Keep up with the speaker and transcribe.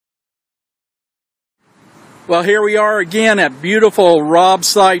Well, here we are again at beautiful Rob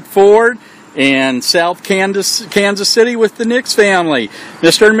Site Ford in South Kansas City with the Nix family.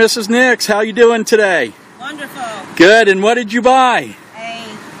 Mr. and Mrs. Nix, how you doing today? Wonderful. Good. And what did you buy? A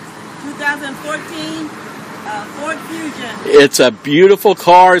 2014 Ford Fusion. It's a beautiful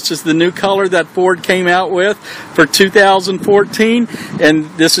car. This is the new color that Ford came out with for 2014. And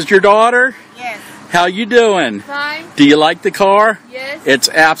this is your daughter? Yes. How you doing? Fine. Do you like the car? Yes. It's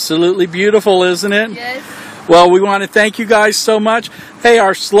absolutely beautiful, isn't it? Yes. Well, we want to thank you guys so much. Hey,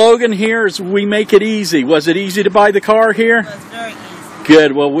 our slogan here is we make it easy. Was it easy to buy the car here? It was very easy.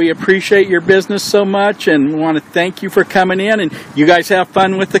 Good. Well, we appreciate your business so much and want to thank you for coming in, and you guys have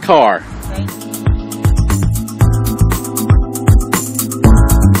fun with the car. Thank you.